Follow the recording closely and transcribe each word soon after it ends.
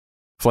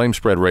Flame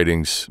spread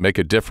ratings make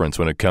a difference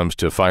when it comes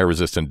to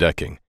fire-resistant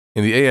decking.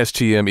 In the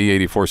ASTM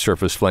E84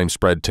 surface flame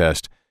spread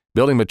test,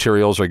 building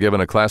materials are given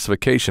a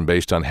classification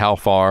based on how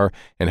far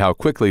and how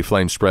quickly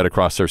flames spread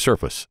across their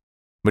surface.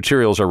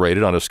 Materials are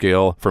rated on a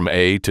scale from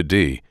A to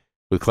D,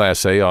 with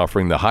Class A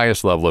offering the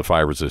highest level of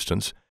fire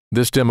resistance.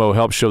 This demo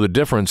helps show the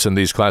difference in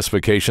these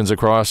classifications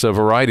across a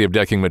variety of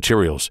decking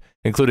materials,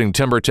 including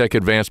TimberTech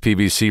Advanced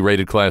PVC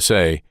rated Class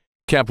A,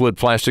 Capwood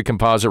Plastic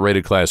Composite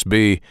rated Class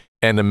B,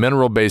 and a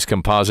mineral-based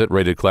composite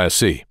rated Class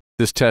C.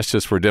 This test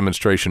is for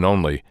demonstration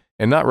only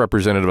and not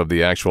representative of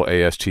the actual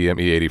ASTM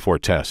E84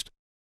 test.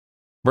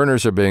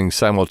 Burners are being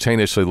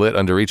simultaneously lit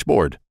under each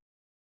board.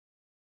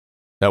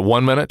 At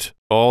 1 minute,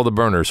 all the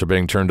burners are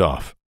being turned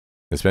off.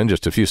 It's been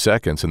just a few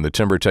seconds and the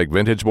TimberTech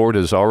Vintage board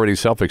is already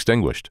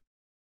self-extinguished.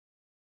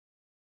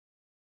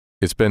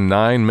 It's been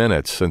 9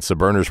 minutes since the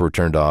burners were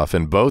turned off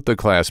and both the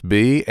Class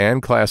B and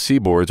Class C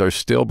boards are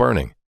still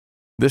burning.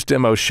 This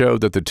demo showed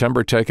that the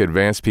TimberTech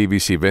Advanced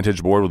PVC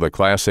Vintage board with a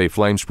Class A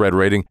flame spread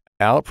rating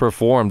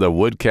outperformed the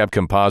wood cap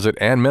composite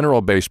and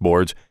mineral-based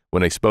boards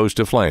when exposed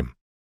to flame.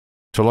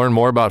 To learn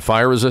more about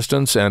fire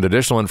resistance and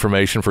additional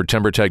information for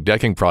TimberTech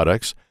decking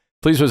products,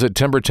 please visit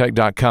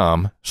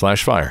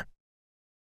timbertech.com/fire.